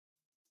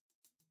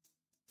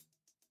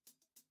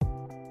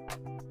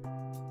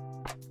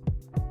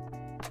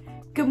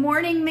Good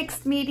morning,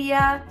 Mixed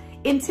Media.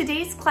 In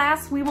today's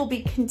class, we will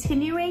be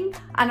continuing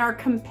on our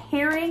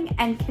comparing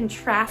and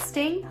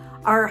contrasting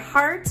our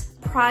heart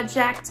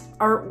project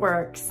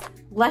artworks.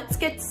 Let's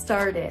get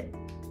started.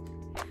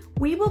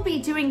 We will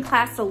be doing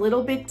class a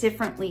little bit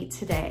differently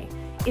today.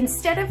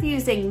 Instead of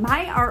using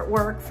my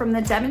artwork from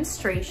the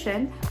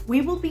demonstration,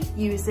 we will be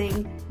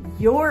using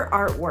your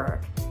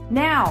artwork.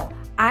 Now,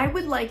 I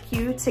would like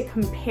you to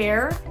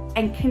compare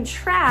and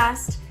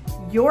contrast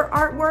your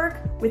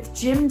artwork with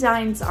Jim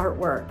Dine's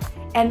artwork.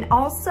 And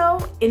also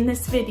in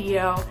this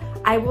video,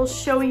 I will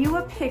show you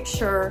a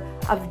picture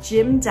of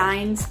Jim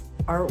Dine's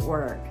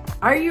artwork.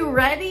 Are you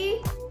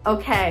ready?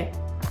 Okay,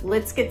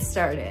 let's get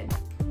started.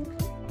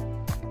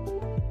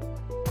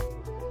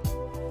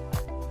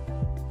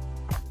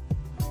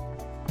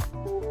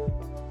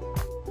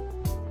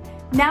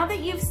 Now that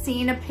you've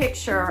seen a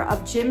picture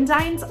of Jim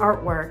Dine's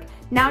artwork,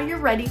 now you're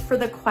ready for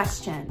the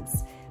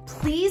questions.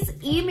 Please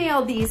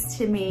email these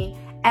to me,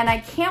 and I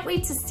can't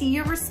wait to see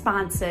your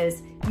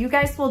responses. You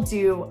guys will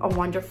do a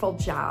wonderful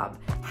job.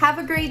 Have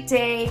a great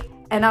day,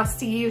 and I'll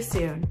see you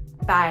soon.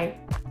 Bye.